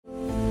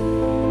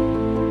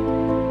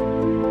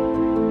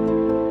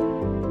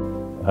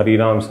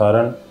राम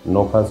सारंग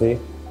नोखा से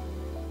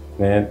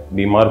मैं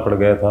बीमार पड़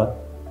गया था,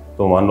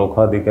 तो वहाँ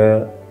नोखा दिखाया,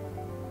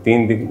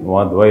 3 दिन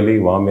वहाँ दवाई ली,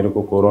 वहाँ मेरे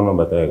को कोरोना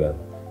बताया गया।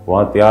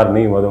 वहाँ तैयार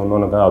नहीं हुआ तो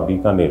उन्होंने कहा आप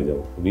बीकानेर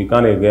जाओ।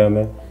 बीकानेर गया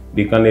मैं,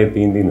 बीकानेर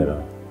 3 दिन रहा।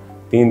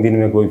 3 दिन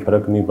में कोई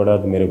फ़र्क नहीं पड़ा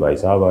तो मेरे भाई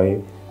साहब आए,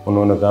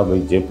 उन्होंने कहा भाई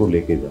जयपुर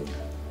लेके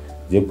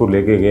जाओ। जयपुर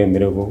लेके गए,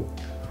 मेरे को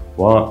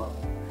वहाँ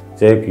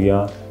चेक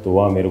किया तो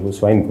वहाँ मेरे को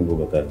स्वाइन फ्लू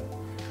बताया।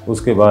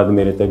 उसके बाद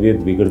मेरी तबीयत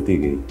बिगड़ती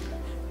गई।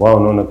 वहाँ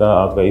उन्होंने कहा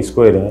आपका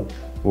स्क्वायर है,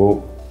 वो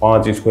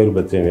 5 स्क्वायर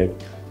बच्चे में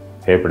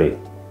फेफड़े।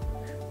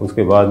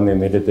 उसके बाद में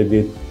मेरी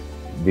तबीयत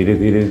धीरे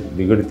धीरे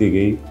बिगड़ती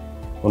गई।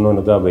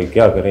 उन्होंने कहा भाई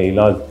क्या करें,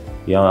 इलाज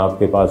यहाँ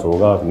आपके पास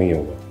होगा कि नहीं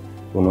होगा।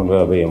 तो उन्होंने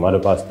कहा भाई हमारे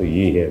पास तो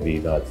ये है अभी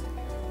इलाज।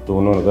 तो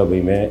उन्होंने कहा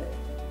भाई मैं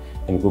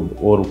इनको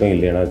और कहीं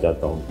ले जाना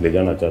चाहता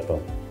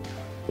हूँ।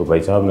 तो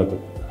भाई साहब ने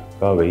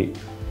कहा भाई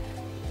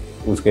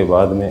उसके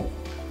बाद में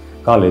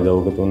कहाँ ले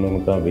जाओगे। तो उन्होंने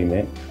कहा भाई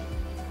मैं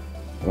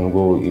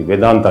उनको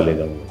वेदांता ले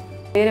जाऊँगा।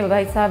 मेरे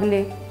भाई साहब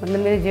ने मतलब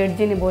मेरे जेठ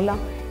जी ने बोला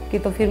कि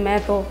तो फिर मैं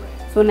तो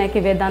सुना है कि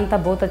वेदांता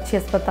बहुत अच्छी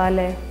अस्पताल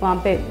है, वहाँ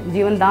पे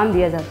जीवन दान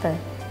दिया जाता है।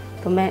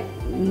 तो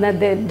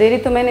मैं देरी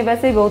तो मैंने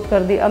वैसे ही बहुत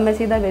कर दी, अब मैं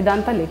सीधा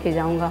वेदांता लेके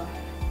जाऊँगा।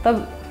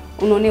 तब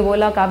उन्होंने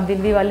बोला कि आप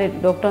दिल्ली वाले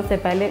डॉक्टर से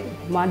पहले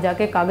वहाँ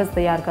जाके कागज़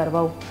तैयार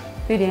करवाओ।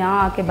 फिर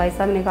यहाँ आके भाई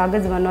साहब ने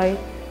कागज़ बनवाए,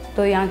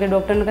 तो यहाँ के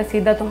डॉक्टर ने कहा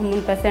सीधा तो हम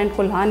उन पेशेंट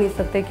को ला नहीं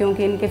सकते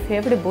क्योंकि इनके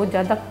फेफड़े बहुत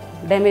ज़्यादा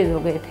डैमेज हो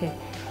गए थे,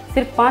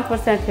 सिर्फ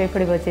 5%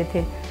 फेफड़े बचे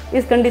थे।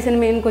 इस कंडीशन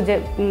में इनको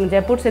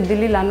जयपुर से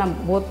दिल्ली लाना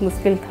बहुत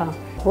मुश्किल था,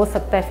 हो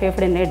सकता है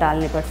फेफड़े नहीं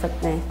डालने पड़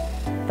सकते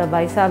हैं। तब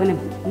भाई साहब ने,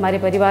 हमारे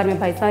परिवार में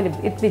भाई साहब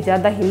ने इतनी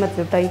ज़्यादा हिम्मत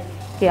जुटाई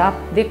कि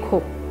आप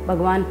देखो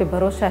भगवान पे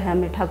भरोसा है,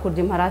 हमें ठाकुर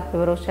जी महाराज पे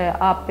भरोसा है,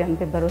 आप पे हम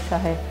पे भरोसा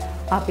है,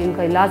 आप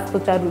इनका इलाज तो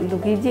चालू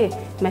कीजिए,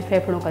 मैं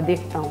फेफड़ों का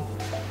देखता हूँ।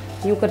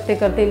 यूँ करते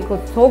करते इनको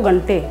 100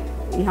 घंटे,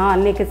 यहाँ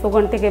आने के 100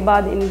 घंटे के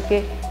बाद इनके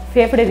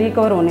फेफड़े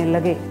रिकवर होने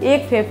लगे।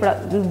 एक फेफड़ा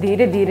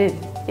धीरे धीरे,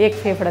 एक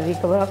फेफड़ा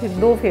रिकवर हुआ, फिर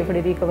 2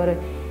 फेफड़े रिकवर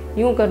हुए।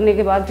 यूँ करने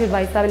के बाद फिर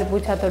भाई साहब ने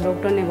पूछा तो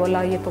डॉक्टर ने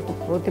बोला ये तो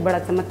बहुत ही बड़ा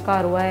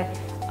चमत्कार हुआ है,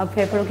 अब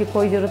फेफड़ों की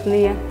कोई ज़रूरत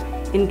नहीं है,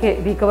 इनके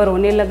रिकवर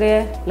होने लगे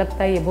हैं,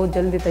 लगता है ये बहुत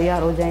जल्दी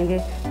तैयार हो जाएंगे।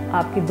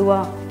 आपकी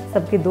दुआ,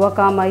 सबकी दुआ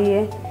काम आई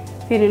है।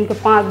 फिर इनको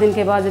 5 दिन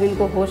के बाद जब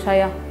इनको होश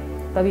आया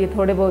तब ये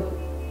थोड़े बहुत,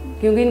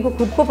 क्योंकि इनको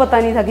खुद को पता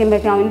नहीं था कि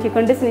मैं क्या हूँ, इनकी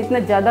कंडीशन इतना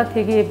ज़्यादा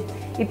थी कि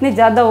इतने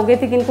ज़्यादा हो गए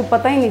थे कि इनको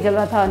पता ही नहीं चल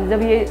रहा था।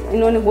 जब ये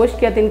इन्होंने होश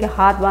किया तो इनके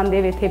हाथ बांधे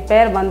हुए थे,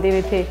 पैर बांधे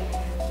हुए थे,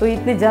 तो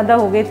इतने ज़्यादा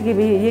हो गए थे कि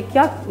भाई ये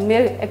क्या,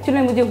 मेरे एक्चुअली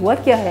में मुझे हुआ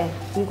क्या है,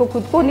 इनको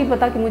खुद को नहीं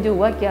पता कि मुझे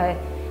हुआ क्या है।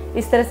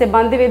 इस तरह से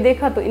बांधे हुए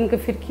देखा तो इनके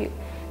फिर की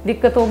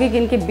दिक्कत होगी कि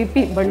इनकी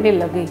बीपी बढ़ने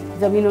लगी।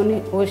 जब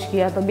इन्होंने होश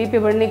किया तो बीपी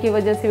बढ़ने की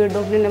वजह से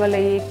डॉक्टर ने बोला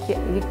ये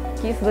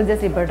किस वजह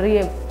से बढ़ रही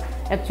है,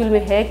 एक्चुअल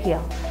में है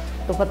क्या।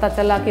 तो पता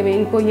चला कि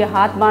इनको ये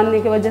हाथ बांधने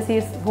की वजह से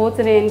ये सोच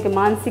रहे हैं, इनके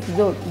मानसिक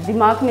जो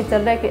दिमाग में चल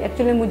रहा है कि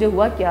एक्चुअली मुझे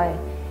हुआ क्या है।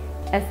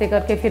 ऐसे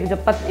करके फिर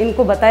जब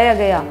इनको बताया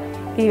गया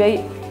कि भाई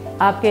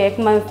आपके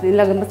ECMO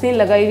मशीन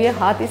लगाई हुई है,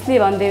 हाथ इसलिए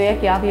बांधे हुए हैं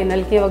कि आप ये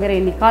नलके वगैरह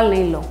निकाल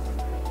नहीं लो,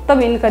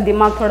 तब इनका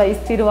दिमाग थोड़ा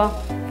स्थिर हुआ।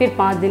 फिर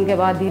 5 दिन के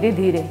बाद धीरे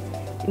धीरे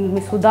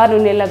इनमें सुधार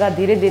होने लगा।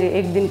 धीरे धीरे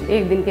एक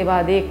दिन के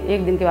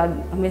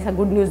बाद हमेशा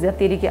गुड न्यूज़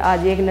जाती रही कि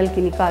आज एक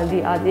नलकी निकाल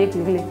दी, आज एक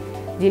निकले,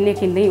 जीने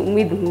की नई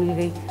उम्मीद मिल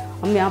गई।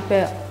 हम यहाँ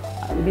पे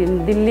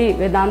दिल्ली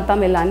वेदांता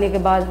में लाने के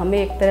बाद हमें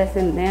एक तरह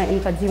से नया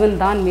इनका जीवन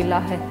दान मिला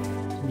है।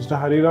 Mr.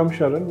 Ram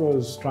Sarang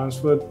was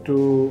transferred to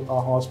a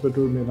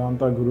hospital,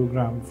 Medanta,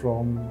 Gurugram,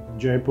 from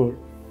Jaipur.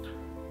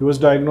 He was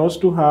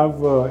diagnosed to have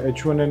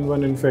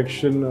H1N1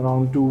 infection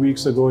around 2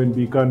 weeks ago in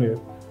Bikaner.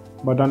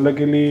 But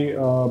unluckily,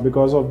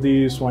 because of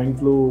the swine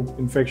flu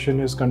infection,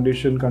 his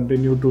condition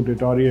continued to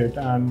deteriorate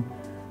and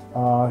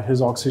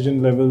his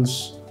oxygen levels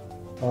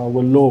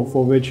were low,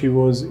 for which he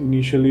was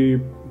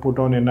initially put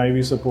on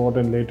NIV support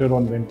and later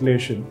on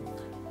ventilation.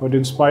 But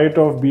in spite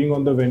of being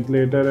on the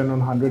ventilator and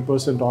on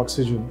 100%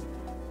 oxygen,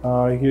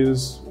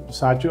 his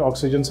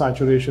oxygen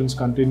saturations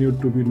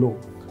continued to be low.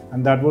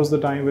 And that was the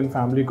time when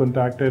family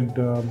contacted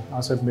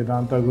us at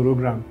Medanta,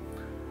 Gurugram.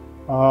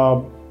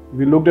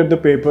 We looked at the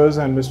papers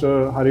and Mr.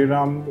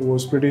 Ram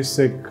was pretty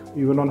sick.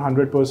 Even on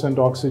 100%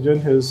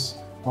 oxygen, his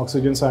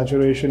oxygen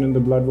saturation in the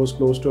blood was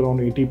close to around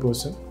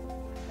 80%.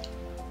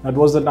 That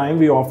was the time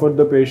we offered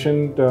the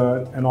patient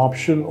an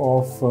option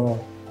of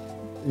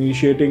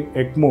initiating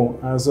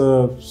ECMO as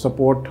a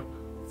support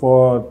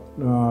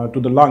to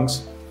the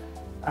lungs.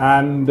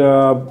 And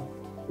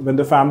when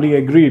the family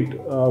agreed,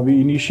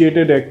 we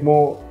initiated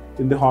ECMO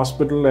in the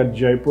hospital at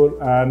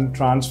Jaipur and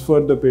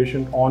transferred the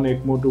patient on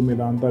ECMO to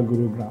Medanta,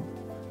 Gurugram.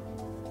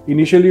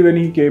 Initially, when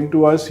he came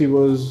to us, he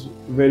was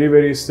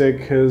very sick.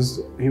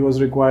 He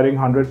was requiring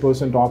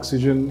 100%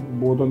 oxygen,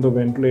 both on the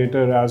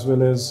ventilator as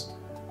well as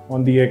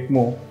on the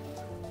ECMO.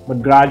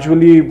 But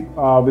gradually,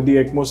 with the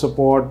ECMO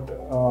support,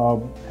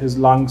 his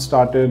lungs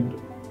started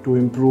to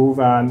improve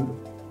and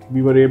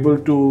we were able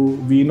to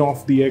wean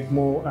off the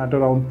ECMO at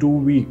around 2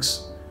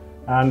 weeks.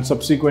 And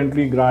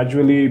subsequently,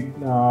 gradually,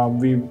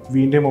 we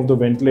weaned him off the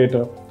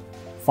ventilator.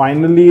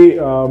 Finally,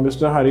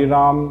 Mr.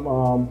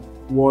 Ram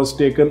was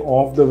taken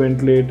off the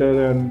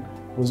ventilator and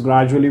was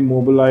gradually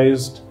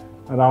mobilized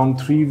around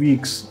 3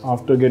 weeks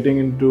after getting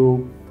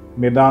into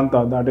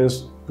Medanta, that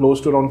is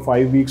close to around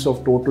 5 weeks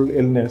of total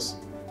illness.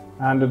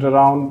 And at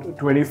around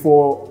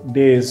 24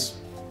 days,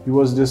 he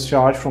was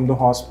discharged from the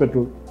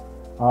hospital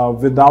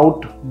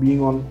without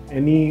being on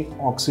any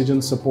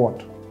oxygen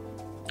support.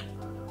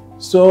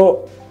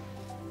 So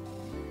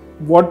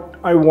what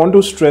I want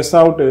to stress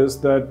out is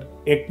that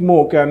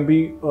ECMO can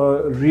be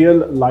a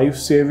real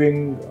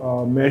life-saving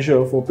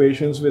measure for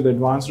patients with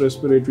advanced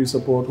respiratory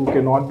support who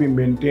cannot be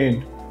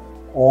maintained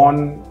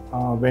on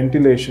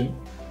ventilation.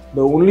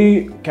 The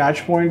only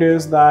catch point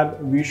is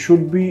that we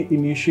should be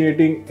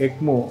initiating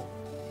ECMO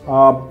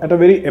at a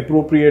very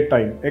appropriate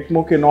time.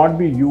 ECMO cannot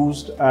be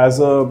used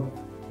as a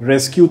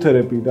rescue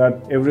therapy, that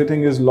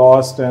everything is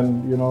lost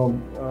and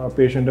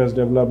patient has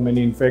developed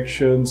many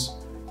infections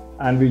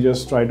and we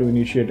just try to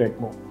initiate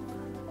ECMO.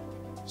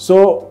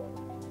 So,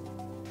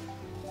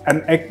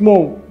 and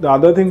ECMO, the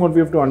other thing what we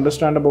have to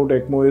understand about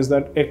ECMO is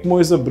that ECMO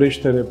is a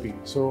bridge therapy.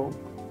 So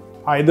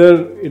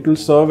either it will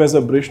serve as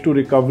a bridge to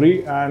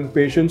recovery, and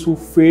patients who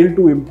fail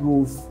to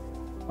improve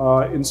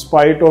in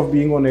spite of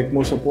being on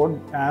ECMO support,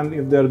 and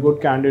if they are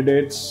good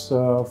candidates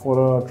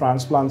for a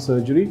transplant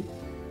surgery,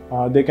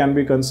 they can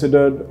be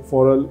considered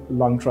for a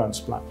lung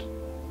transplant.